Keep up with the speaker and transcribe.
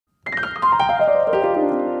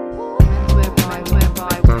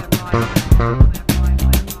Hi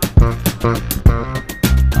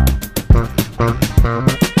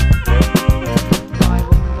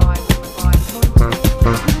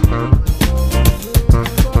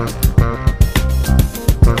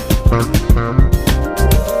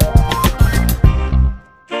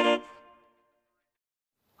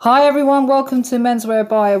everyone, welcome to Menswear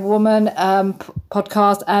by a Woman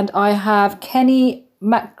podcast, and I have Kenny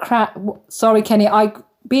McCracken. Sorry, Kenny,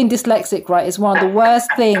 being dyslexic, right, is one of the worst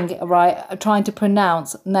thing, right, trying to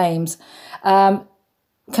pronounce names. Can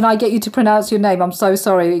I get you to pronounce your name? I'm so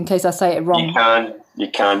sorry in case I say it wrong. You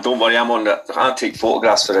can. Don't worry, I take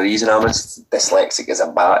photographs for a reason. I'm as dyslexic as a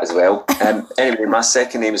bat as well. Anyway, my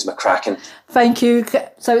second name is McCracken. Thank you.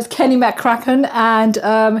 So it's Kenny McCracken, and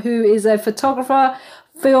who is a photographer,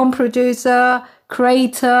 film producer,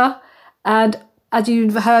 creator, and as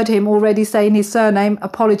you've heard him already saying his surname,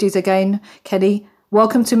 apologies again, Kenny.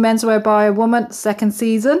 Welcome to Menswear by a Woman, second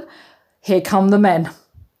season. Here come the men.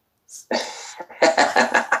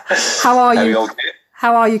 How are you?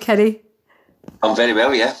 How are you, Kenny? I'm very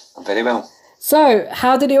well, yeah. I'm very well. So,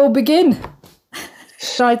 how did it all begin?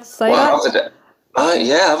 Should I say that?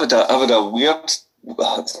 I've had a weird...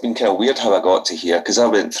 It's been kind of weird how I got to here, because I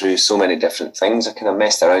went through so many different things. I kind of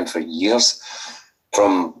messed around for years,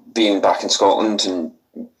 from being back in Scotland and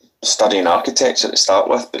studying architecture to start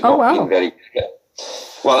with, but not being very good.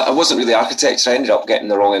 Well, I wasn't really architecture. I ended up getting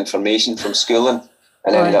the wrong information from schooling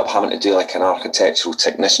and ended up having to do like an architectural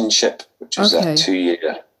technicianship, which was a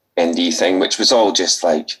 2-year ND thing, which was all just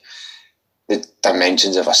like the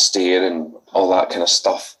dimensions of a stair and all that kind of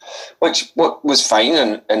stuff, what was fine,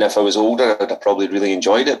 and if I was older I'd have probably really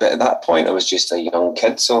enjoyed it, but at that point I was just a young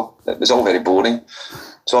kid, so it was all very boring.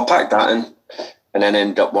 So I packed that in and then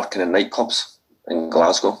ended up working in nightclubs in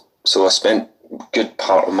Glasgow. So I spent a good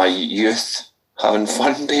part of my youth having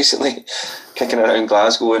fun, basically kicking around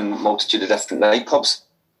Glasgow in a multitude of different nightclubs,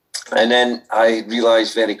 and then I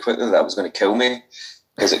realised very quickly that was going to kill me,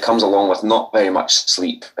 because it comes along with not very much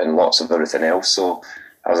sleep and lots of everything else. So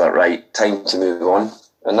I was like, right, time to move on.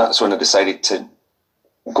 And that's when I decided to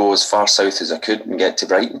go as far south as I could and get to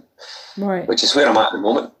Brighton, which is where I'm at the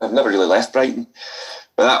moment. I've never really left Brighton.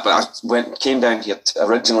 But I came down here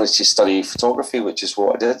originally to study photography, which is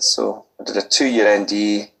what I did. So I did a 2-year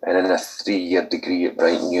ND and then a 3-year degree at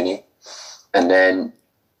Brighton Uni, and then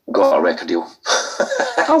got a record deal.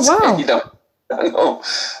 Oh, wow. I know.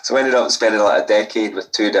 So I ended up spending like a decade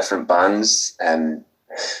with 2 different bands in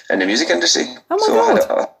the music industry. Oh my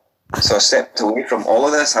God. So I stepped away from all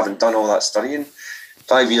of this, having done all that studying,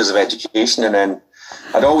 5 years of education, and then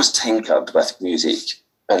I'd always tinkered with music,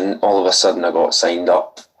 and all of a sudden I got signed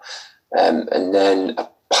up, and then I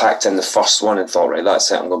packed in the first one and thought, right, that's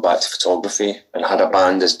it, I'm going back to photography, and had a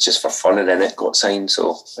band as just for fun, and then it got signed,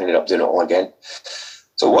 so I ended up doing it all again.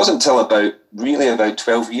 So it wasn't until about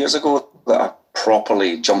 12 years ago that I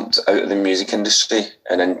properly jumped out of the music industry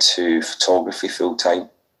and into photography full time.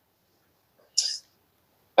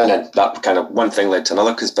 And then that kind of one thing led to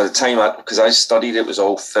another, because by the time because I studied, it was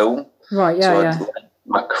all film. Right, yeah, so I did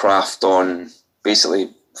my craft on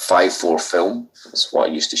basically 5:4 film. That's what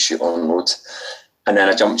I used to shoot on loads. And then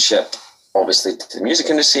I jumped ship, obviously, to the music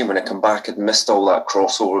industry. When I come back, I'd missed all that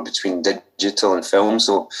crossover between digital and film.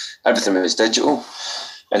 So everything was digital.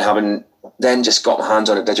 And having then just got my hands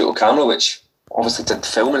on a digital camera, which obviously did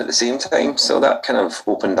filming at the same time. So that kind of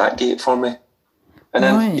opened that gate for me. And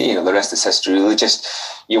then, the rest is history. Really, just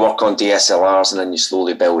you work on DSLRs and then you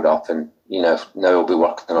slowly build up. And, now I'll be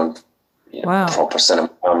working on proper cinema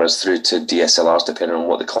cameras through to DSLRs, depending on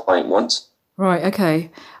what the client wants. Right, okay.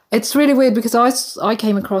 It's really weird because I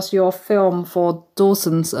came across your film for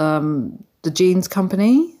Dawson's, the Jeans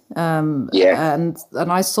Company. And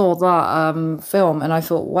I saw that film and I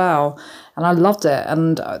thought, wow, and I loved it.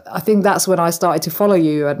 And I think that's when I started to follow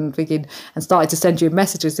you and started to send you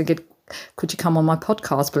messages thinking, could you come on my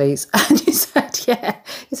podcast, please? And you said, yeah.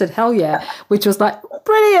 You said, hell yeah, which was like,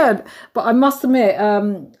 brilliant. But I must admit,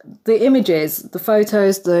 the images, the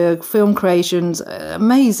photos, the film creations,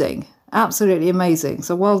 amazing, absolutely amazing.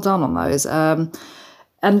 So well done on those.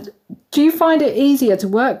 And do you find it easier to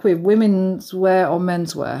work with women's wear or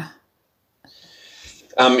men's wear?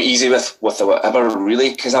 Easy with whatever, really,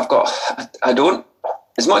 because I don't,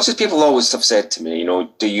 as much as people always have said to me,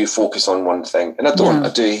 do you focus on one thing? And I don't. Yeah.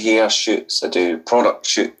 I do hair shoots, I do product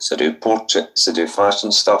shoots, I do portraits, I do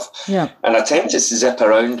fashion stuff. Yeah. And I tend to zip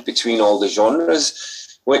around between all the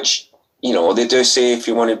genres, which, they do say if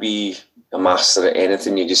you want to be a master at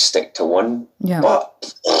anything, you just stick to one. Yeah.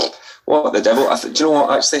 But what the devil? Do you know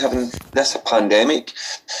what? Actually, having this pandemic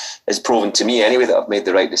has proven to me anyway that I've made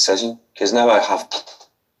the right decision, because now I have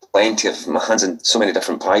plenty of my hands in so many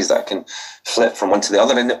different pies that I can flip from one to the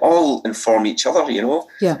other, and they all inform each other, you know.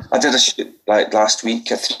 Yeah. I did a shoot like last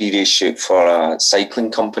week, a 3-day shoot for a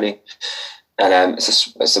cycling company, and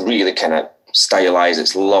it's a really kind of stylized,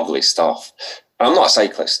 it's lovely stuff. I'm not a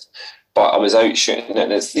cyclist, but I was out shooting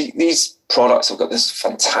it, and these products have got this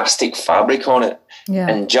fantastic fabric on it,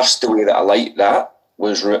 and just the way that I like that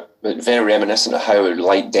was very reminiscent of how I would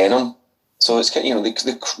like denim. So it's, you know,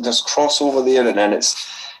 there's crossover there, and then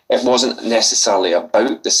it wasn't necessarily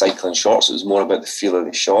about the cycling shorts, it was more about the feel of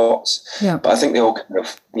the shorts. Yeah. But I think they all kind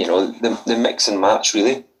of, you know, the mix and match,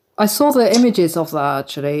 really. I saw the images of that,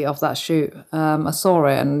 actually, of that shoot. I saw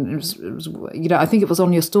it, and it was, you know, I think it was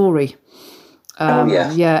on your story.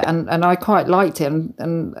 Yeah, and I quite liked it,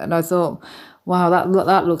 and I thought, wow,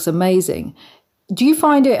 that looks amazing. Do you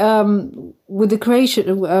find it with the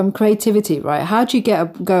creativity, right? How do you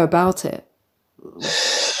go about it?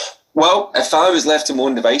 Well, if I was left to my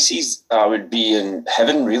own devices, I would be in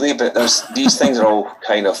heaven, really. But these things are all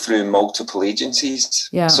kind of through multiple agencies.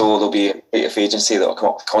 Yeah. So there'll be a creative agency that'll come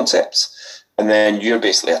up with concepts, and then you're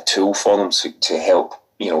basically a tool for them to help,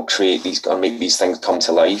 you know, create these or make these things come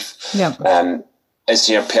to life. Yeah. It's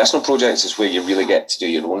your personal projects is where you really get to do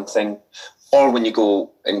your own thing. Or when you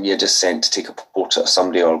go and you're just sent to take a portrait of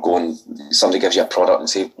somebody, or go and somebody gives you a product and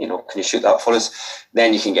say, you know, can you shoot that for us?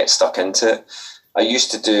 Then you can get stuck into it. I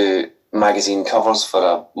used to do magazine covers for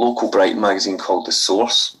a local Brighton magazine called The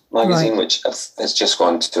Source magazine, which has just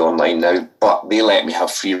gone to online now, but they let me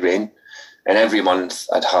have free rein. And every month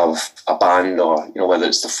I'd have a band, or, you know, whether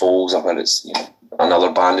it's the Foals or whether it's, you know,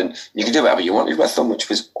 another band, and you could do whatever you wanted with them, which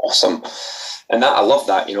was awesome. And that, I love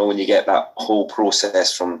that, you know, when you get that whole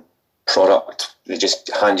process from product, they just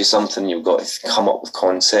hand you something, you've got to come up with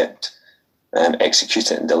concept,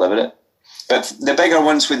 execute it and deliver it. But the bigger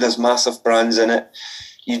ones with there's massive brands in it,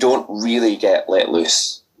 you don't really get let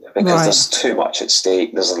loose because there's too much at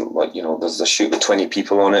stake. There's there's a shoot with 20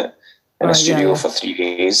 people on it in a studio for 3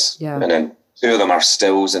 days, and then 2 of them are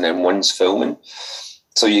stills and then one's filming.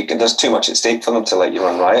 So there's too much at stake for them to let you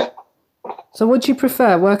run riot. So would you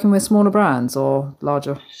prefer working with smaller brands or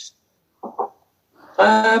larger?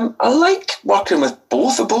 I like working with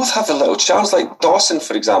both. They both have their little charms. Like Dawson,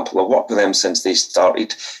 for example, I've worked with them since they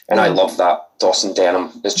started, and I love that. Dawson Denim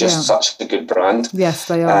is just such a good brand. Yes,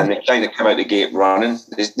 they are. And they kind of come out the gate running.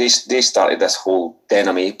 They started this whole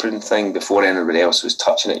denim apron thing before anybody else was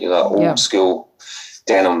touching it. You know, that old school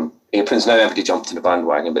denim aprons. Now everybody jumped in the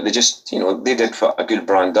bandwagon, but they just, you know, they did what a good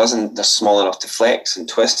brand does, and they're small enough to flex and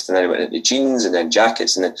twist, and then it went into jeans and then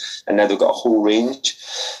jackets, and now they've got a whole range.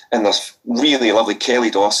 And there's really lovely Kelly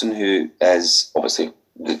Dawson, who is obviously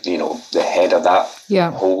the head of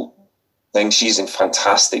that whole thing. She's a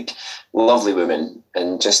fantastic, lovely woman,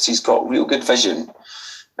 and just she's got real good vision.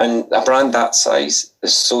 And a brand that size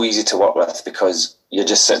is so easy to work with because you're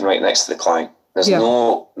just sitting right next to the client. There's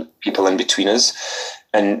no people in between us.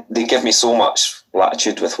 And they give me so much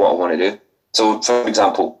latitude with what I want to do. So, for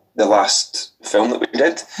example, the last film that we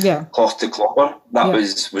did, Cloth to Clopper,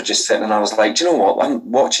 we're just sitting, and I was like, do you know what?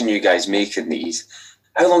 I'm watching you guys making these.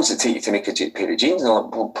 How long does it take you to make a pair of jeans? And I'm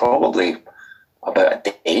like, well, probably about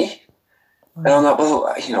a day. And I'm like,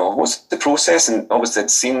 well, you know, what's the process? And obviously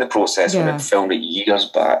I'd seen the process when I'd filmed it years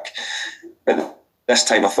back. But this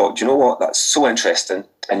time I thought, do you know what? That's so interesting.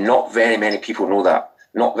 And not very many people know that.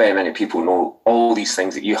 Not very many people know all these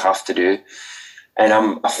things that you have to do. And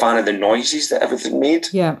I'm a fan of the noises that everything made.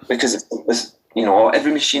 Yeah. Because, you know,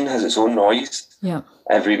 every machine has its own noise. Yeah.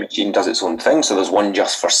 Every machine does its own thing. So there's one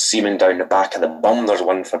just for seaming down the back of the bum. There's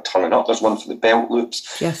one for turning up. There's one for the belt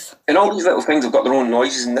loops. Yes. And all these little things have got their own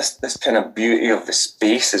noises, and this kind of beauty of the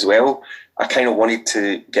space as well. I kind of wanted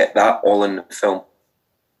to get that all in the film.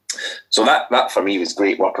 So that for me was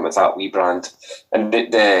great, working with that wee brand. And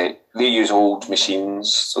they use old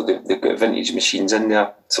machines, so they've got vintage machines in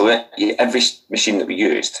there. So every machine that we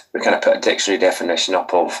used, we kind of put a dictionary definition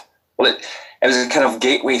up of. Well, it was a kind of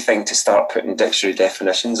gateway thing to start putting dictionary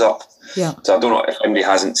definitions up. Yeah. So I don't know if anybody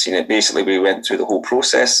hasn't seen it. Basically, we went through the whole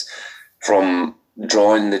process from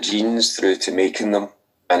drawing the jeans through to making them,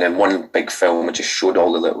 and then one big film which just showed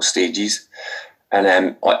all the little stages. And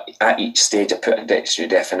at each stage, I put a dictionary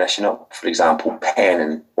definition up. For example, pen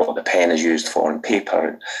and what the pen is used for, and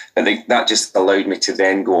paper. And that just allowed me to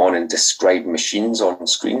then go on and describe machines on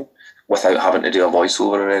screen without having to do a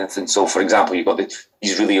voiceover or anything. So, for example, you've got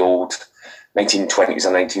these really old 1920s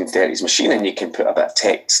or 1930s machine, and you can put a bit of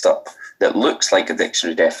text up that looks like a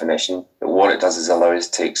dictionary definition. But what it does is allow us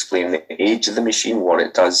to explain the age of the machine, what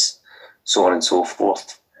it does, so on and so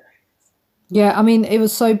forth. Yeah, I mean, it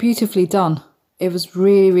was so beautifully done. It was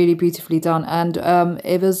really, really beautifully done, and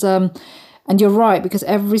it was, and And you're right, because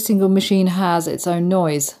every single machine has its own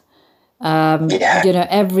noise.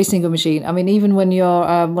 Every single machine. I mean, even when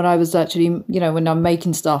you're, when I was actually, when I'm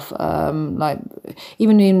making stuff, like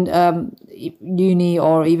even in uni,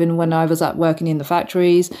 or even when I was working in the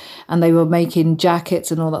factories and they were making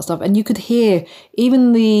jackets and all that stuff, and you could hear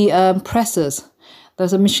even the pressers.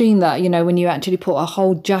 There's a machine that, when you actually put a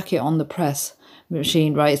whole jacket on the press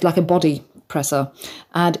machine, right? It's like a body presser,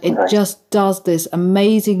 and it just does this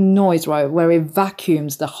amazing noise, right, where it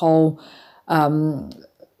vacuums the whole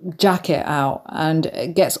jacket out and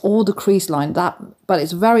it gets all the crease line. But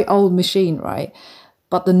it's a very old machine, right?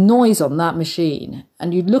 But the noise on that machine,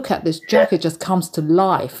 and you look at this jacket, just comes to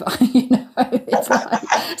life.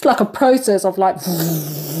 It's like a process of like,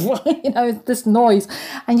 this noise,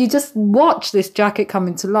 and you just watch this jacket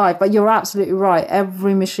coming to life. But you're absolutely right.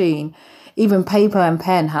 Every machine, even paper and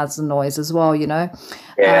pen, has the noise as well. Very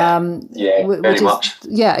much.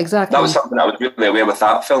 Yeah, exactly. That was something I was really aware with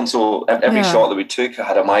that film. So every shot that we took, I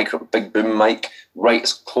had a big boom mic, right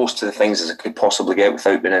as close to the things as I could possibly get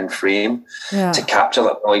without being in frame, to capture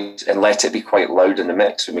that noise and let it be quite loud in the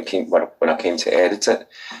mix when I came to edit it,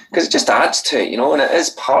 because it just adds to it, and it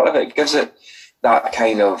is part of it. It gives it that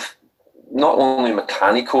kind of, not only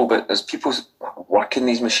mechanical, but as people working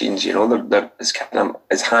these machines, they're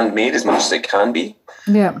as handmade as much as it can be.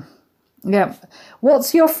 Yeah.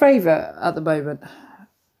 What's your favourite at the moment?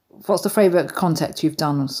 What's the favourite content you've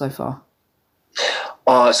done so far?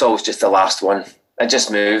 Oh, it's always just the last one. It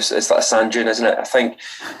just moves. It's like a sand dune, isn't it? I think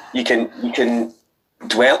you can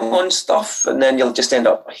dwell on stuff and then you'll just end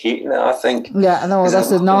up hating it, I think. Yeah, I know.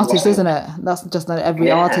 That's an artist, isn't it? That's just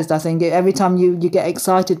every artist, I think. Every time you get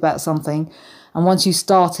excited about something, and once you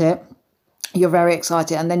start it, you're very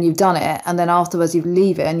excited, and then you've done it, and then afterwards you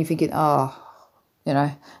leave it and you're thinking, Yeah,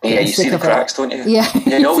 you see the cracks, don't you? Yeah,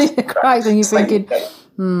 you see the cracks and you're thinking,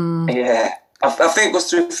 Yeah. I think it goes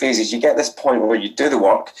through phases. You get this point where you do the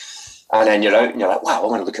work and then you're out and you're like, wow, I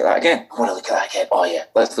want to look at that again. Oh, yeah,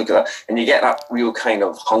 let's look at that. And you get that real kind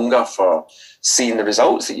of hunger for seeing the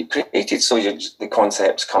results that you've created. So the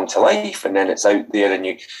concepts come to life and then it's out there and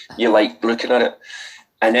you like looking at it.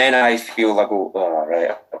 And then I feel I go, oh,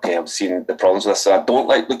 right, okay, I'm seeing the problems with this. So I don't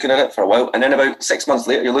like looking at it for a while. And then about 6 months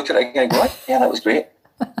later, you look at it again and go, yeah, that was great.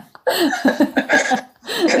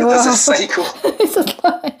 There's a cycle.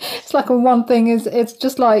 It's like a one thing is, it's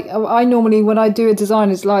just like, I normally, when I do a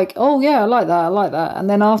design, it's like, oh yeah, I like that. And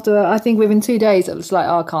then after, I think within 2 days, it's like,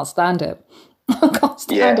 oh, I can't stand it. I can't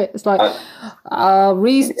stand it. It's like,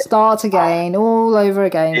 restart again, all over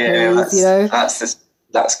again, please,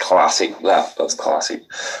 That's classic. That's classic.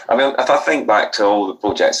 I mean, if I think back to all the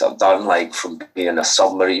projects I've done, like from being a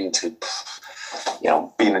submarine to,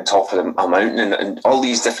 being on top of a mountain and all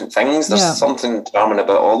these different things, there's something charming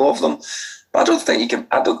about all of them. But I don't think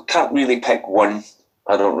can't really pick one,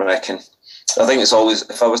 I don't reckon. I think it's always,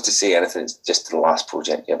 if I was to say anything, it's just the last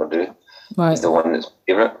project you ever do. Right. It's the one that's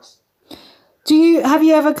favourite. Have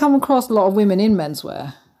you ever come across a lot of women in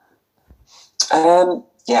menswear?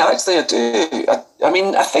 Yeah, actually I do.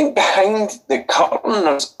 I think behind the curtain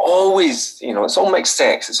there's always, it's all mixed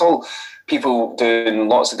sex. It's all people doing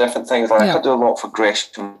lots of different things. Like I do a lot for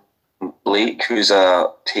Gresham Blake, who's a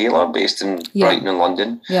tailor based in Brighton and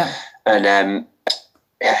London. Yeah. And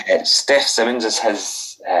Steph Simmons is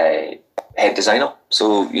his head designer.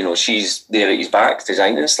 So, she's there at his back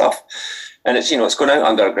designing stuff. And it's, it's going out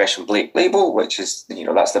under a Gresham Blake label, which is,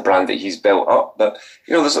 that's the brand that he's built up. But,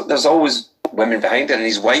 there's always women behind it. And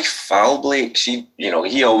his wife, Val Blake, she,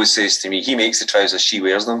 he always says to me, he makes the trousers, she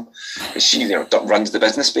wears them. She, runs the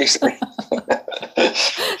business, basically.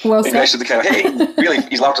 Well, Gresham, the kind of, hey, really,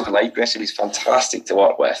 he's larger than life. Gresham, he's fantastic to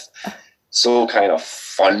work with. So kind of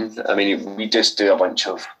fun. I mean, we just do a bunch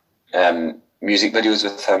of music videos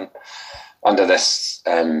with him under this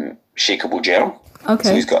Shakeable Germ. Okay.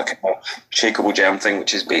 So he's got a kind of Shakeable Germ thing,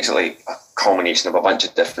 which is basically a combination of a bunch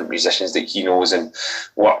of different musicians that he knows and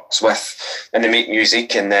works with, and they make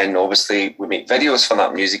music, and then obviously we make videos for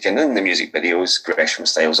that music, and in the music videos, Gresham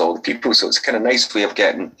styles all the people. So it's a kind of nice way of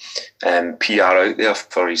getting PR out there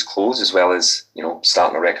for his clothes, as well as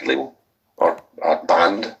starting a record label or a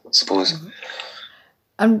band, I suppose. Mm-hmm.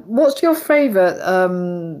 And what's your favourite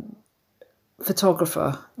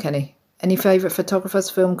photographer, Kenny? Any favourite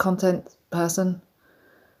photographers, film content person?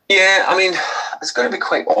 Yeah, I mean, it's going to be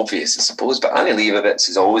quite obvious, I suppose, but Annie Leibovitz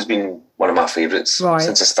has always been one of my favourites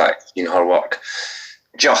since I started seeing her work.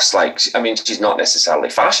 Just like, I mean, she's not necessarily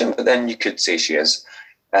fashion, but then you could say she is.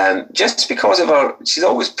 Just because of her, she's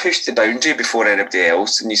always pushed the boundary before anybody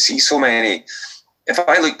else, and you see so many. If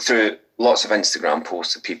I look through lots of Instagram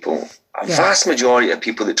posts of people, a vast majority of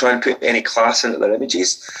people that try and put any class into their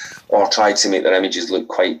images, or try to make their images look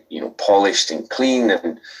quite, polished and clean,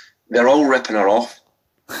 and they're all ripping her off.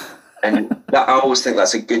 And that, I always think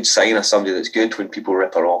that's a good sign of somebody that's good, when people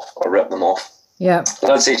rip her off or rip them off. Yeah.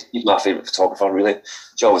 And I'd say she's my favourite photographer, really.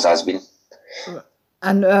 She always has been.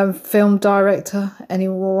 And film director,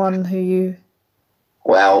 anyone who you...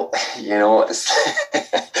 Well, it's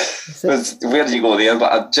where did you go there?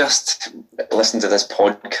 But I've just listened to this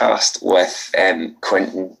podcast with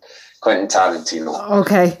Quentin Tarantino.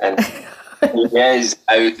 Okay. And he is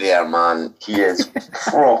out there, man. He is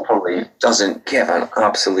properly doesn't give an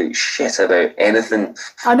absolute shit about anything.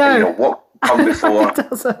 I know. What come before. He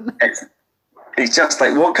doesn't. He's just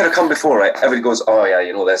like, what could have come before, right? Everybody goes, oh yeah,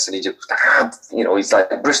 this, and he just, he's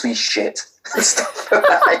like, Bruce Lee shit. And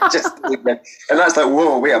that's like,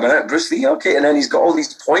 whoa, wait a minute, Bruce Lee, okay. And then he's got all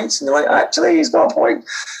these points, and they're like, actually, he's got a point.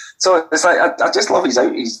 So it's like, I just love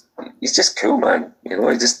he's just cool, man. He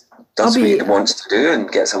just does what he wants to do and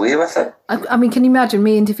gets away with it. I mean, can you imagine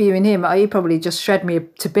me interviewing him? He'd probably just shred me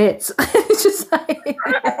to bits. It's just like...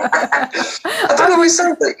 I don't know, he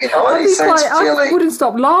sounds like, I wouldn't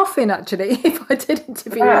stop laughing, actually, if I did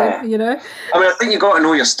interview him, I mean, I think you got to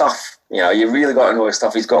know your stuff. You really got to know his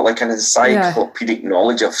stuff. He's got like an encyclopedic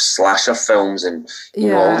knowledge of slasher films and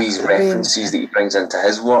all these references that he brings into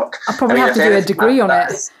his work. I probably have to do a degree on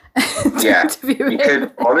it. You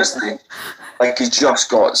could, honestly. Like, he's just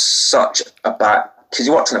got such a back... Because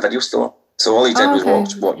he worked in a video store. So all he did was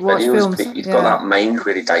watch videos. Films, but he's got that mind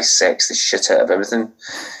where he dissects the shit out of everything.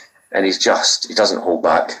 And he doesn't hold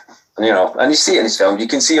back. And, and you see it in his film. You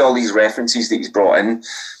can see all these references that he's brought in,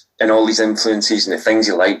 and all these influences, and the things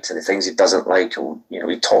he liked and the things he doesn't like.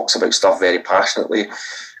 He talks about stuff very passionately.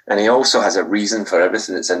 And he also has a reason for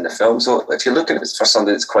everything that's in the film. So if you're looking at it for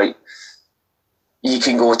something that's quite... You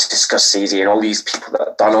can go to Scorsese and all these people that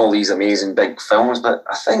have done all these amazing big films, but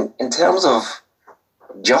I think in terms of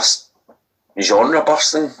just genre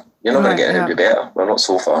busting, you're not going to get any better. We're not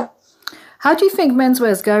so far. How do you think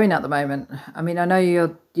menswear is going at the moment? I mean, I know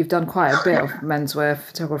you've done quite a bit of menswear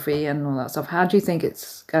photography and all that stuff. How do you think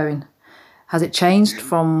it's going? Has it changed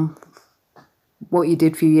from what you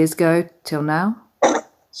did a few years ago till now?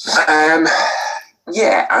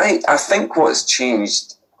 Yeah, I think what's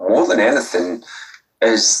changed more than anything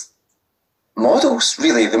is models,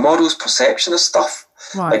 really. The models' perception of stuff.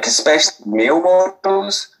 Right. Like, especially male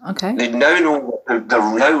models. Okay. They now know,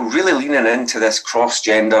 they're now really leaning into this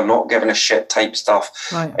cross-gender, not giving a shit type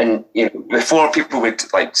stuff. Right. And, before people would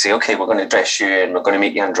like say, okay, we're going to dress you and we're going to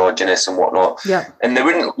make you androgynous and whatnot. Yeah. And they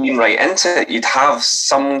wouldn't lean right into it. You'd have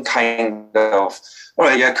some kind of, all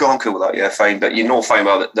right, yeah, cool, I'm cool with that, yeah, fine. But fine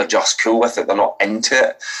well that they're just cool with it. They're not into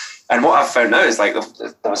it. And what I've found out is, like,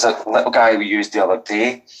 there was a little guy we used the other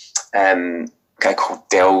day, a guy called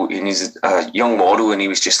Del, and he's a young model, and he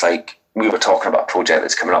was just like, we were talking about a project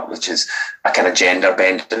that's coming up, which is a kind of gender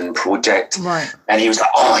bending project. Right. And he was like,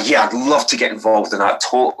 oh yeah, I'd love to get involved in that.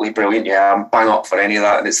 Totally brilliant. Yeah, I'm bang up for any of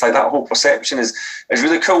that. And it's like, that whole perception is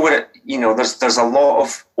really cool, where it, there's a lot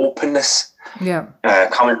of openness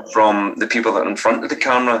coming from the people that are in front of the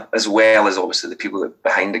camera, as well as obviously the people that are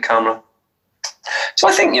behind the camera. So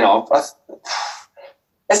I think,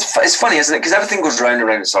 it's funny, isn't it? Because everything goes round and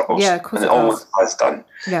round in circles. Yeah, of course. And it always has done.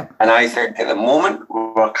 Yeah. And I think at the moment,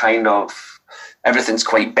 we're kind of, everything's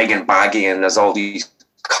quite big and baggy, and there's all these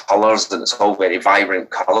colours, and it's all very vibrant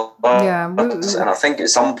colours. Yeah. And I think at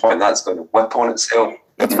some point that's going to whip on itself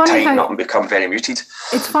and tighten up and become very muted.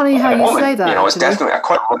 It's funny how you say that. It's definitely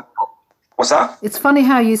what's that? It's funny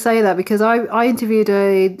how you say that, because I interviewed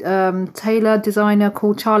a tailor designer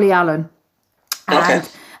called Charlie Allen.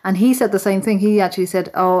 And he said the same thing. He actually said,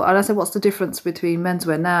 and I said, what's the difference between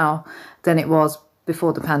menswear now than it was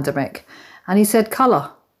before the pandemic? And he said,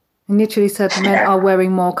 colour. He literally said men are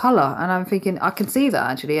wearing more colour. And I'm thinking, I can see that,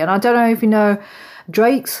 actually. And I don't know if you know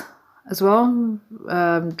Drake's as well.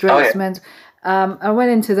 Drake's men's. I went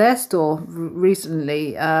into their store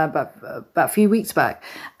recently, about a few weeks back,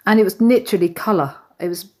 and it was literally colour. It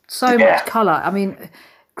was so much colour. I mean,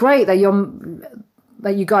 great that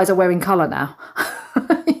you guys are wearing colour now.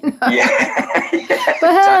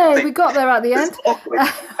 But hey, we got there at the end.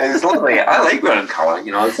 It's lovely. I like wearing colour.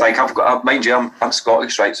 It's like mind you, I'm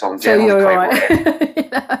Scottish, right? So I'm generally you're quite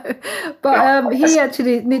right. But he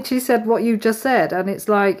actually literally said what you just said, and it's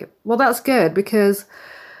like, well, that's good, because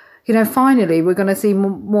finally we're going to see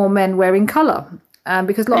more men wearing colour, and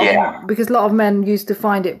because a lot of men used to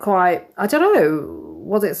find it quite, I don't know,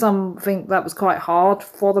 was it something that was quite hard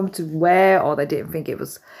for them to wear, or they didn't think it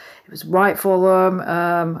was right for them?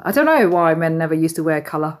 I don't know why men never used to wear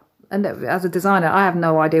colour. And as a designer, I have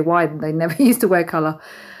no idea why they never used to wear colour.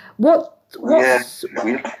 What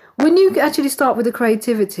When you actually start with the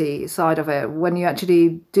creativity side of it, when you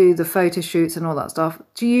actually do the photo shoots and all that stuff,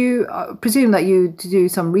 do you presume that you do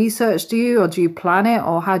some research, or do you plan it,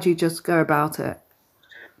 or how do you just go about it?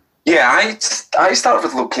 Yeah, I start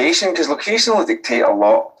with location, because location will dictate a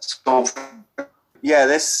lot. So, yeah,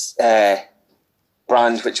 this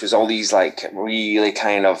brand, which was all these like really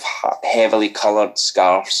kind of heavily coloured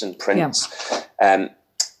scarves and prints. Yeah.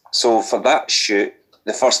 So for that shoot,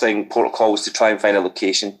 the first thing protocol was to try and find a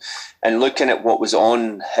location, and looking at what was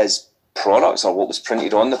on his products, or what was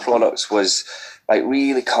printed on the products, was like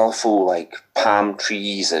really colourful, like palm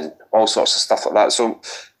trees and all sorts of stuff like that. So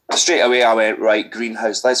straight away I went, right,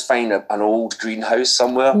 greenhouse, let's find an old greenhouse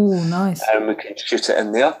somewhere. Oh, nice. And we can shoot it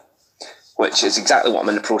in there, which is exactly what I'm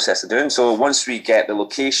in the process of doing. So once we get the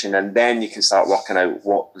location, and then you can start working out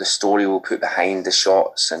what the story we'll put behind the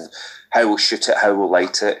shots, and how we'll shoot it, how we'll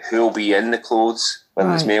light it, who will be in the clothes,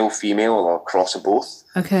 whether it's male, female, or a cross of both.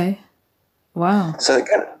 Okay. Wow. So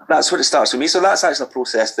that's what it starts with me. So that's actually a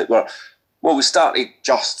process that we started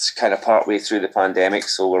just kind of partway through the pandemic,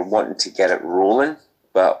 so we're wanting to get it rolling,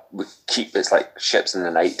 but it's like ships in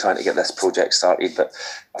the night trying to get this project started. But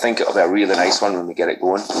I think it'll be a really nice one when we get it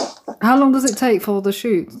going. How long does it take for the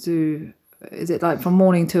shoot? Is it like from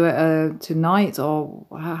morning to night, or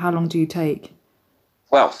how long do you take?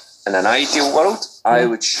 Well, in an ideal world, I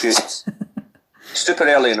would shoot super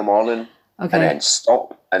early in the morning, and then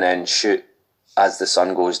stop, and then shoot as the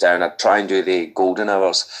sun goes down. I'd try and do the golden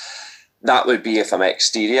hours. That would be if I'm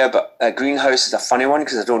exterior, but a greenhouse is a funny one,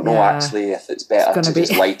 because I don't know actually if it's better to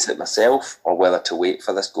just light it myself, or whether to wait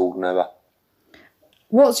for this golden hour.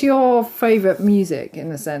 What's your favourite music,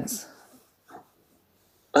 in a sense?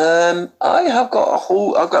 I've got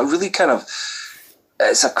a really kind of,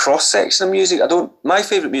 it's a cross section of music. My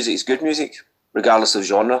favourite music is good music, regardless of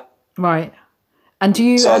genre. Right. And do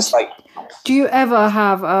you ever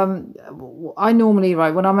have, I normally,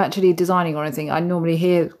 when I'm actually designing or anything, I normally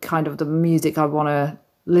hear kind of the music I want to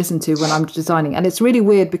listen to when I'm designing. And it's really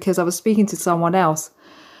weird, because I was speaking to someone else,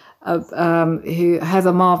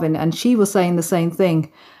 Heather Marvin, and she was saying the same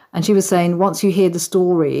thing. And she was saying, once you hear the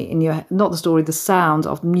story the sound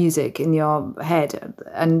of music in your head,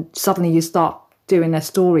 and suddenly you start doing a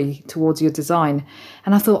story towards your design.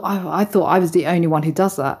 And I thought I was the only one who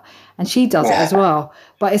does that, and she does it as well.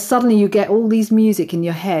 But it's suddenly you get all these music in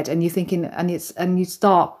your head, and you're thinking, and you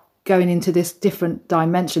start going into this different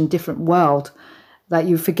dimension, different world, that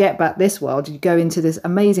you forget about this world. You go into this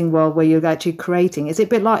amazing world where you're actually creating. Is it a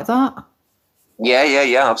bit like that?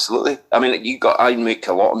 Yeah, absolutely. I mean, I make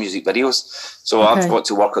a lot of music videos, so I've got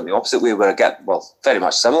to work on the opposite way, where I get, very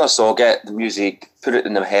much similar. So I'll get the music, put it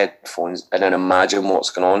in the headphones, and then imagine what's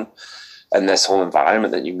going on in this whole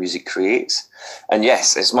environment that your music creates. And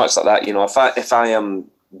yes, it's much like that. You know, if I am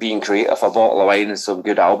being creative, a bottle of wine and some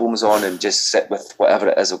good albums on, and just sit with whatever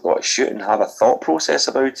it is I've got to shoot, and have a thought process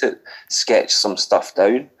about it, sketch some stuff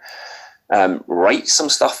down, write some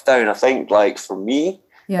stuff down. I think, like, for me,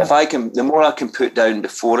 the more I can put down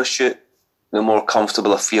before a shoot, the more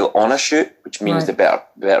comfortable I feel on a shoot, which means the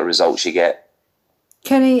better results you get.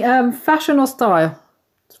 Kenny, fashion or style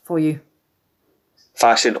for you?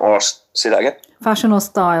 Fashion or, say that again? Fashion or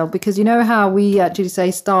style, because you know how we actually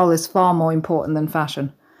say style is far more important than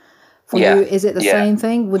fashion. For you, is it the same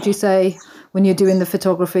thing? Would you say, when you're doing the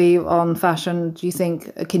photography on fashion, do you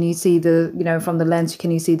think, can you see from the lens,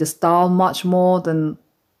 can you see the style much more than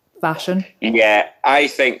fashion? Yeah, I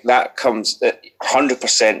think that comes at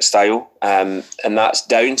 100% style, and that's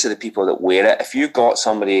down to the people that wear it. If you've got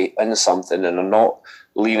somebody in something and they're not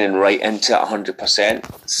leaning right into it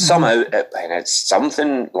 100%, somehow it's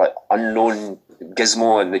something like unknown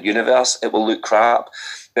gizmo in the universe, it will look crap.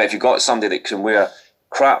 But if you've got somebody that can wear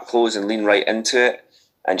crap clothes and lean right into it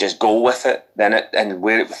and just go with it, and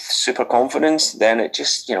wear it with super confidence, then it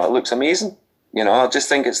just, it looks amazing. I just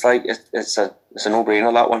think it's like it's a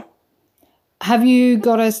no-brainer, that one. Have you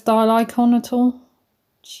got a style icon at all?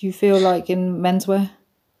 Do you feel like in menswear?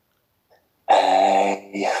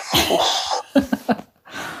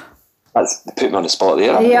 That's put me on the spot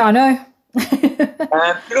there. Yeah, I know.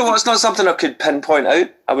 You know what? It's not something I could pinpoint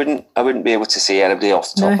out. I wouldn't be able to say anybody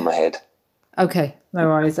off the top of my head. Okay, no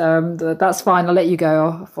worries. That's fine. I'll let you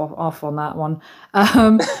go off on that one.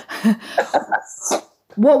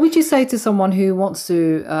 What would you say to someone who wants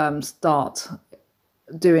to start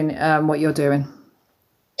doing what you're doing?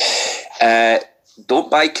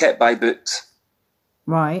 Don't buy kit, buy boots.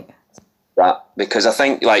 Right. That, because I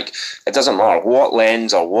think, like, it doesn't matter what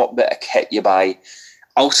lens or what bit of kit you buy.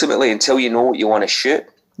 Ultimately, until you know what you want to shoot,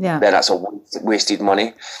 then that's a wasted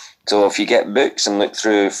money. So if you get books and look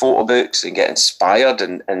through photo books and get inspired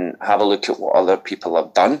and have a look at what other people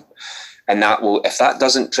have done, and that will, if that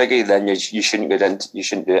doesn't trigger you, then you shouldn't get into, you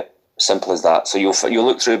shouldn't do it. Simple as that. So you'll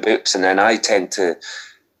look through books, and then I tend to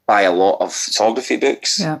buy a lot of photography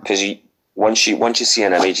books, because once you see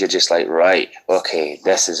an image, you're just like, right, okay,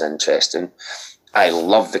 this is interesting. I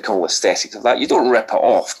love the cool aesthetic of that. You don't rip it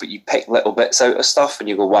off, but you pick little bits out of stuff and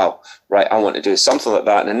you go, wow, right, I want to do something like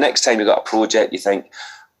that. And the next time you got a project, you think,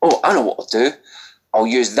 oh, I know what I'll do. I'll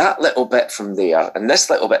use that little bit from there and this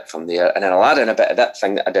little bit from there, and then I'll add in a bit of that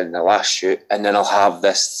thing that I did in the last shoot, and then I'll have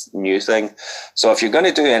this new thing. So if you're going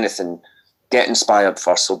to do anything, get inspired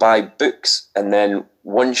first. So buy books, and then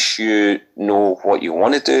once you know what you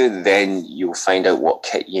want to do, then you'll find out what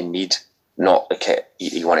kit you need, not the kit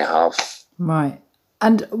you want to have. Right.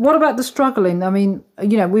 And what about the struggling? I mean,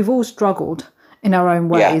 we've all struggled in our own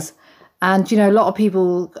ways. Yeah. And, a lot of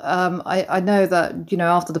people, I know that,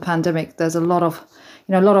 after the pandemic, there's a lot of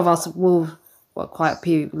us will, a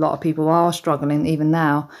lot of people are struggling even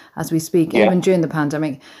now as we speak, even during the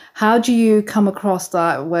pandemic. How do you come across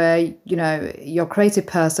that where, you're a creative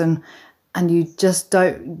person and you just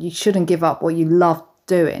you shouldn't give up what you love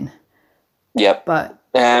doing? Yep. But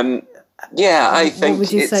I think. What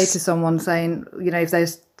would you say to someone saying, if they're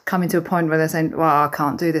coming to a point where they're saying, well, I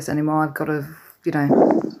can't do this anymore, I've got to,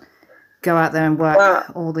 go out there and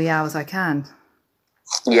work all the hours I can?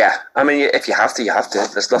 Yeah, I mean, if you have to, you have to.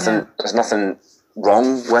 There's nothing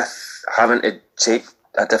wrong with having to take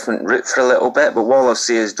a different route for a little bit. But what I'll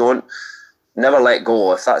say is, never let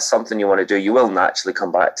go. If that's something you want to do, you will naturally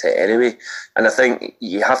come back to it anyway. And I think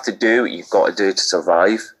you have to do what you've got to do to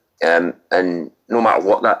survive. And no matter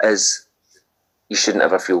what that is, you shouldn't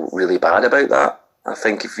ever feel really bad about that. I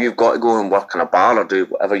think if you've got to go and work in a bar or do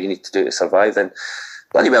whatever you need to do to survive, then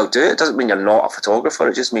bloody well do it. It doesn't mean you're not a photographer.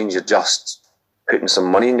 It just means you're just putting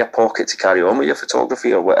some money in your pocket to carry on with your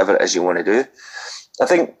photography or whatever it is you want to do. I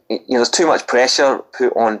think there's too much pressure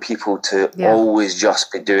put on people to always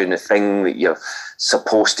just be doing the thing that you're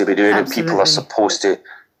supposed to be doing. Absolutely. And people are supposed to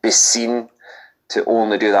be seen to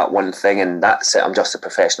only do that one thing, and that's it. I'm just a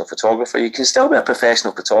professional photographer. You can still be a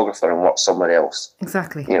professional photographer and work somewhere else.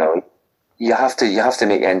 Exactly. You have to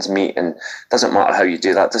make ends meet, and it doesn't matter how you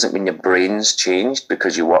do that. It doesn't mean your brain's changed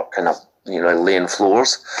because you work in laying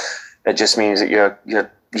floors. It just means that you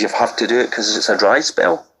have to do it because it's a dry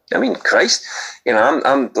spell. I mean, Christ,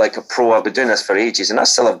 I'm like a pro. I've been doing this for ages, and I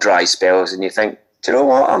still have dry spells. And you think, do you know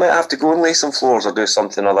what? I might have to go and lay some floors or do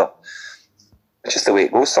something other. It's just the way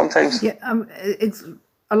it goes sometimes. Yeah,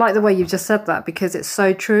 I like the way you've just said that, because it's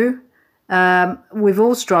so true. We've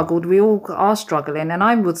all struggled. We all are struggling, and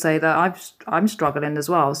I would say that I'm struggling as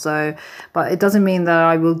well. So, but it doesn't mean that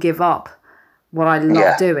I will give up what I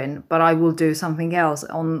love doing, but I will do something else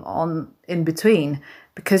on in between,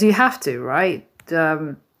 because you have to, right?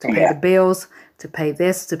 To pay the bills, to pay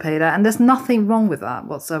this, to pay that, and there's nothing wrong with that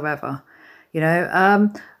whatsoever.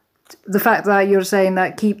 The fact that you're saying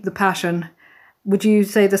that keep the passion. Would you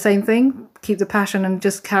say the same thing? Keep the passion and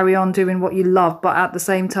just carry on doing what you love, but at the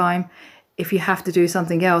same time, if you have to do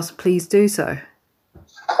something else, please do so.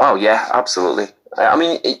 Oh yeah, absolutely. I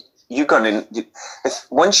mean,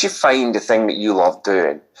 once you find the thing that you love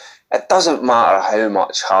doing, it doesn't matter how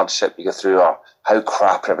much hardship you go through or how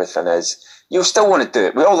crap everything is. You'll still want to do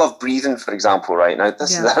it. We all love breathing, for example, right now.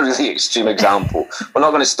 This is a really extreme example. We're not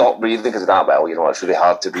going to stop breathing because of that. Well, it's really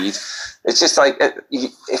hard to breathe. It's just like,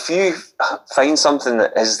 if you find something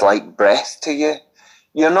that is like breath to you,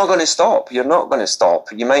 you're not going to stop. You're not going to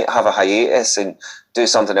stop. You might have a hiatus and do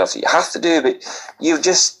something else that you have to do, but you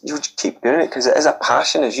keep doing it because it is a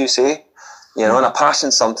passion, as you say. And a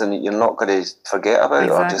passion's something that you're not going to forget about.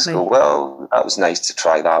 Exactly. Or just go, well, that was nice to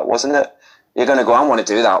try that, wasn't it? You're going to go, I want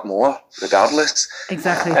to do that more, regardless.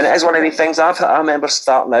 Exactly. And it is one of the things I remember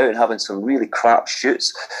starting out and having some really crap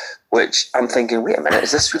shoots, which I'm thinking, wait a minute,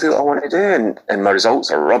 is this really what I want to do? And my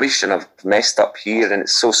results are rubbish, and I've messed up here, and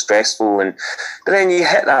it's so stressful. But then you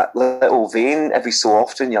hit that little vein every so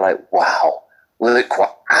often. You're like, wow, look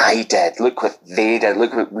what I did. Look what they did.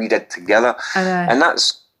 Look what we did together. And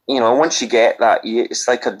that's, once you get that, it's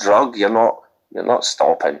like a drug. You're not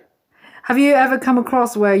stopping. Have you ever come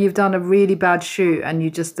across where you've done a really bad shoot and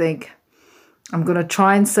you just think, I'm going to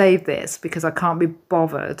try and save this because I can't be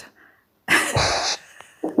bothered to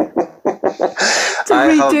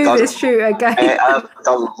redo this shoot again? I've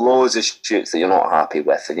done loads of shoots that you're not happy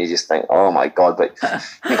with, and you just think, oh my God, but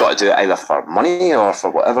you got to do it either for money or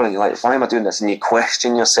for whatever, and you're like, why am I doing this? And you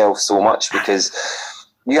question yourself so much because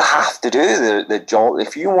you have to do the job.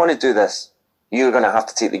 If you want to do this, you're going to have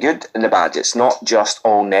to take the good and the bad. It's not just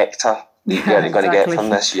all nectar you're going to get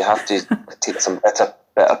from this. You have to take some bitter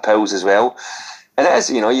bitter pills as well. And it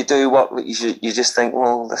is, you do what you just think,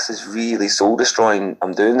 well, this is really soul destroying.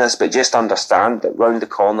 I'm doing this, but just understand that round the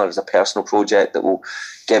corner is a personal project that will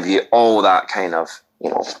give you all that kind of,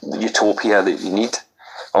 utopia that you need.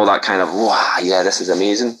 All that kind of, wow, yeah, this is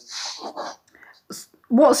amazing.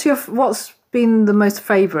 What's been the most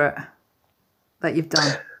favourite that you've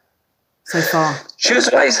done so far?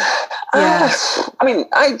 Shoots wise, yeah.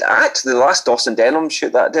 I actually the last Dawson Denim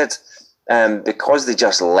shoot that I did, because they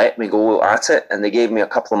just let me go at it, and they gave me a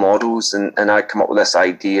couple of models, and I come up with this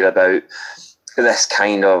idea about this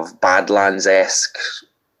kind of Badlands-esque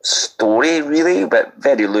story, really, but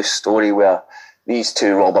very loose story where these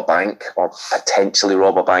two rob a bank, or potentially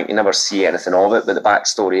rob a bank. You never see anything of it, but the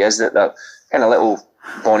backstory is that they're kind of little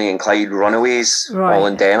Bonnie and Clyde runaways, right, all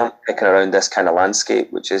in denim, picking around this kind of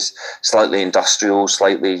landscape, which is slightly industrial,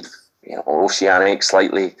 slightly oceanic,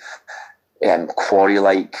 slightly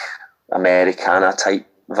quarry-like, Americana type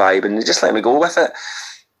vibe, and they just let me go with it,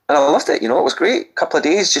 and I loved it. It was great. A couple of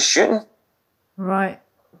days just shooting. Right.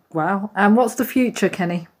 Wow. And what's the future,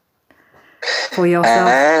 Kenny, for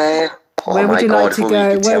yourself? Where would you like to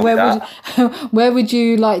go? Where would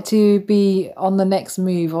you like to be on the next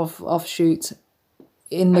move of shoot?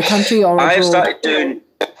 In the country or abroad? I've started doing...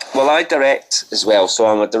 Well, I direct as well, so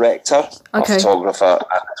I'm a director, a photographer,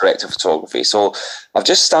 and a director of photography. So I've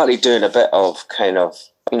just started doing a bit of kind of,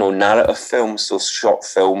 narrative films, so short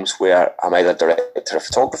films where I'm either director of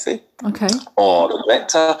photography or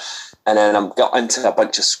director, and then I'm got into a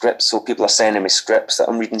bunch of scripts, so people are sending me scripts that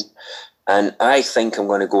I'm reading, and I think I'm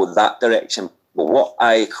going to go that direction. But what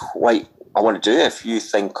I want to do, if you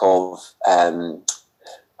think of...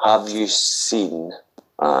 have you seen...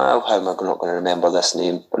 how am I not going to remember this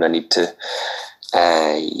name when I need to?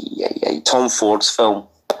 Tom Ford's film.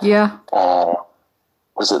 Yeah.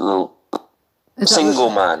 Was it Single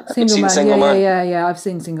Man? Have you seen Single Man? Yeah. I've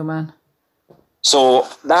seen Single Man. So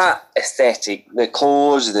that aesthetic, the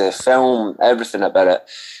clothes, the film, everything about it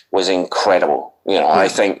was incredible. I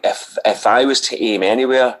think if I was to aim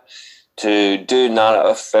anywhere to do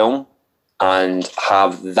narrative film and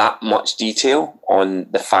have that much detail on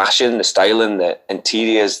the fashion, the styling, the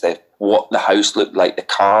interiors, what the house looked like, the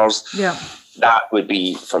cars. Yeah. That would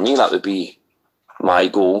be, for me, that would be my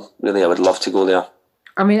goal. Really, I would love to go there.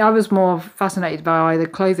 I was more fascinated by the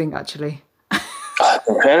clothing, actually.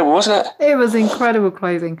 Incredible, wasn't it? It was incredible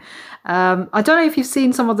clothing. I don't know if you've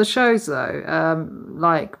seen some of the shows, though,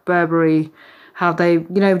 like Burberry, how they,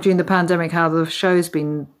 during the pandemic, how the show's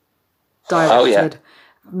been directed. Oh, yeah.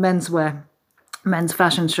 Menswear. Men's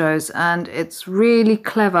fashion shows, and it's really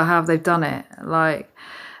clever how they've done it. Like,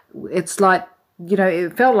 it's like,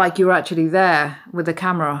 it felt like you were actually there with the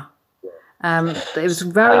camera. It was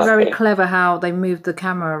very, very clever how they moved the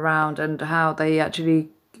camera around and how they actually,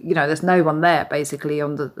 there's no one there basically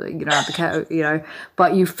on the, at the,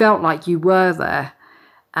 but you felt like you were there,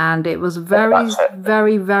 and it was very,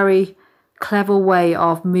 very, very clever way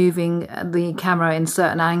of moving the camera in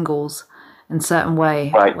certain angles. In certain way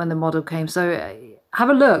when the model came. So have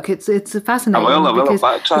a look. It's fascinating. I will because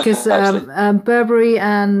Burberry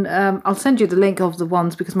and I'll send you the link of the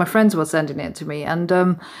ones because my friends were sending it to me, and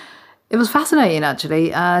it was fascinating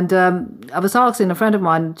actually. And I was asking a friend of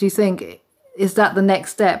mine, do you think is that the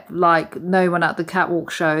next step? Like no one at the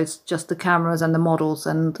catwalk show, it's just the cameras and the models,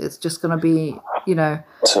 and it's just going to be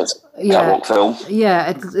so it's catwalk film. Yeah,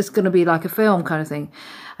 it's going to be like a film kind of thing.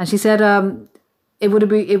 And she said. It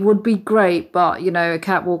would be great, but a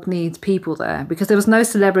catwalk needs people there because there was no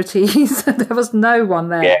celebrities, there was no one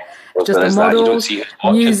there. Yeah, just the models,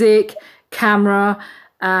 music, camera,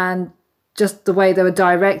 and just the way they were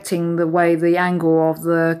directing, the way the angle of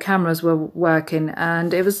the cameras were working,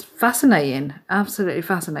 and it was fascinating, absolutely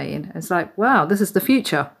fascinating. It's like, wow, this is the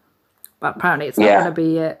future. But apparently it's not going to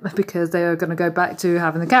be it because they are going to go back to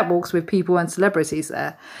having the catwalks with people and celebrities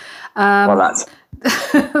there. Well, that's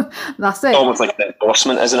it. Almost like an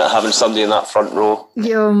endorsement, isn't it? Having somebody in that front row.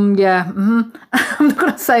 Yeah. Mm-hmm. I'm not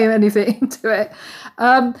going to say anything to it.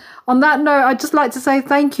 On that note, I'd just like to say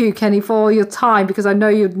thank you, Kenny, for your time because I know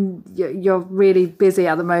you're really busy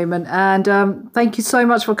at the moment. And thank you so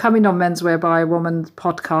much for coming on Menswear by a Woman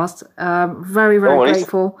podcast. Very, very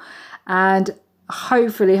grateful. And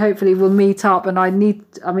hopefully we'll meet up.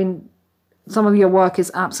 And some of your work is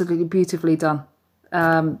absolutely beautifully done.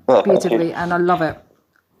 Beautifully, and I love it.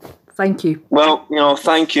 Thank you. Well,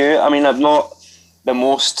 thank you. I'm not the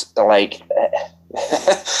most I've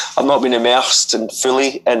not been immersed and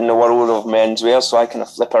fully in the world of menswear, so I kind of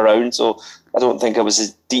flip around. So I don't think I was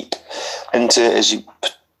as deep into it as you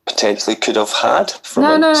potentially could have had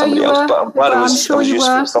from somebody else. But I'm glad it was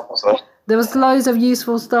useful. There was loads of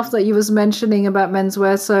useful stuff that you was mentioning about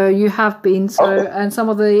menswear. So you have been and some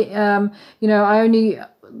of the,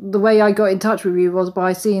 the way I got in touch with you was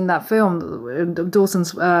by seeing that film,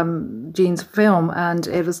 Dawson's Jeans film, and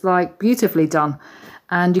it was like beautifully done,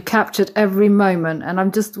 and you captured every moment. And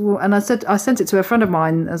I sent it to a friend of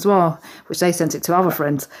mine as well, which they sent it to other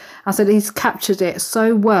friends. I said he's captured it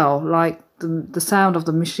so well, like the sound of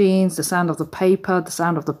the machines, the sound of the paper, the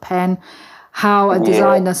sound of the pen, how a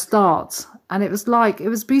designer starts, and it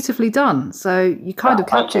was beautifully done. So you kind of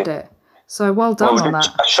captured it. So well done on that.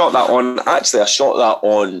 I shot that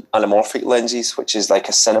on anamorphic lenses, which is like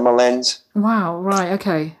a cinema lens. Wow, right,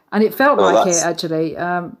 okay. And it felt like it actually.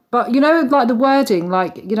 But like the wording,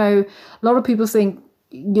 like, a lot of people think,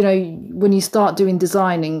 when you start doing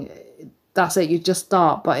designing, that's it, you just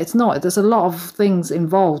start, but it's not. There's a lot of things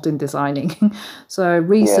involved in designing. So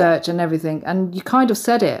research and everything. And you kind of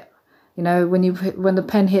said it, when the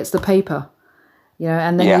pen hits the paper.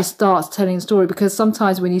 And then you start telling a story, because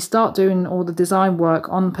sometimes when you start doing all the design work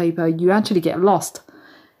on paper, you actually get lost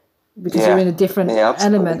because you're in a different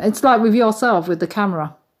element. It's like with yourself, with the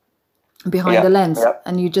camera behind the lens,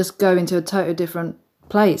 and you just go into a totally different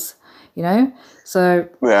place, So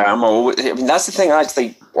that's the thing.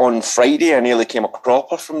 Actually, on Friday, I nearly came a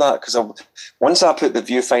cropper from that, because once I put the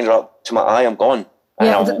viewfinder up to my eye, I'm gone. And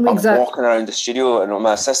I'm walking around the studio, and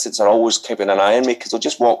my assistants are always keeping an eye on me, because they'll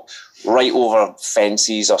just walk right over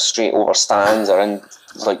fences or straight over stands or in,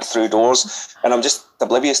 like, through doors, and I'm just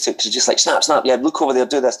oblivious to it, because you're just like, snap, look over there,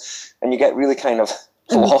 do this, and you get really kind of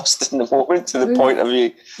lost in the moment, to the point of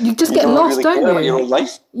you just get lost, really don't you? Your own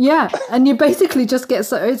life. Yeah, and you basically just get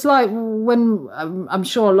so. It's like when I'm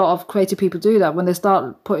sure a lot of creative people do that, when they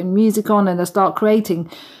start putting music on and they start creating.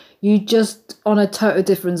 You just on a total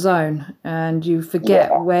different zone, and you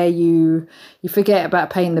forget where you forget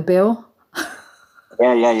about paying the bill.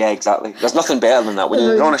 Yeah, exactly. There's nothing better than that. When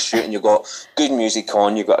you're on a shoot and you've got good music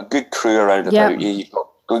on, you've got a good crew around about you, you've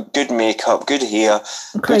got good makeup, good hair,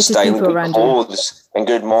 good styling, good clothes, and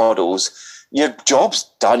good models. Your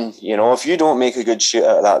job's done. If you don't make a good shoot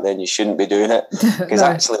out of that, then you shouldn't be doing it. Because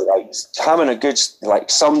actually, like, having a good,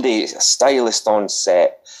 like, somebody, a stylist on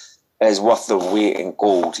set, is worth the weight in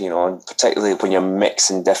gold, and particularly when you're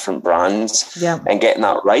mixing different brands and getting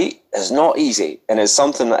that right is not easy. And it's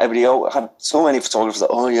something that everybody else had so many photographers that,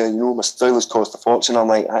 my stylist cost a fortune. I'm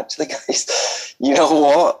like, actually, guys, you know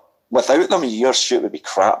what? Without them, your shoot would be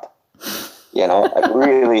crap. It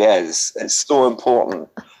really is. It's so important.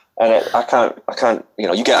 And I can't,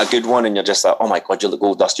 you get a good one and you're just like, oh my God, you look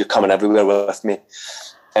gold dust, you're coming everywhere with me.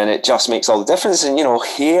 And it just makes all the difference. And,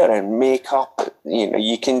 hair and makeup,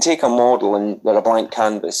 you can take a model and they're a blank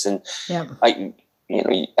canvas. And, 9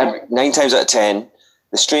 times out of 10,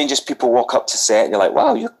 the strangest people walk up to set and you're like,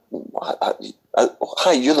 wow,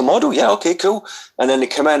 hi, you're the model? Yeah, okay, cool. And then they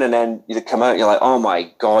come in and then you come out and you're like, oh my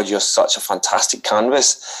God, you're such a fantastic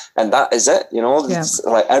canvas. And that is it, It's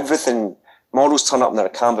like everything, models turn up on their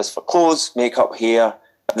canvas for clothes, makeup, hair,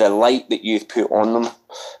 the light that you've put on them.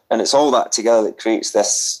 And it's all that together that creates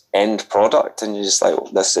this end product. And you're just like,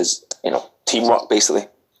 well, this is, teamwork, basically.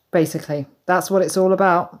 Basically, that's what it's all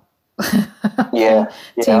about. Yeah,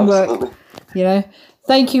 teamwork. Absolutely.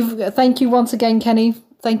 Thank you once again, Kenny.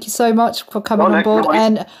 Thank you so much for coming on board.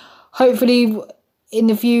 And hopefully in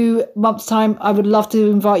a few months' time, I would love to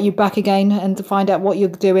invite you back again and to find out what you're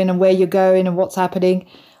doing and where you're going and what's happening.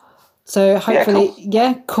 So hopefully,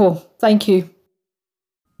 cool. Thank you.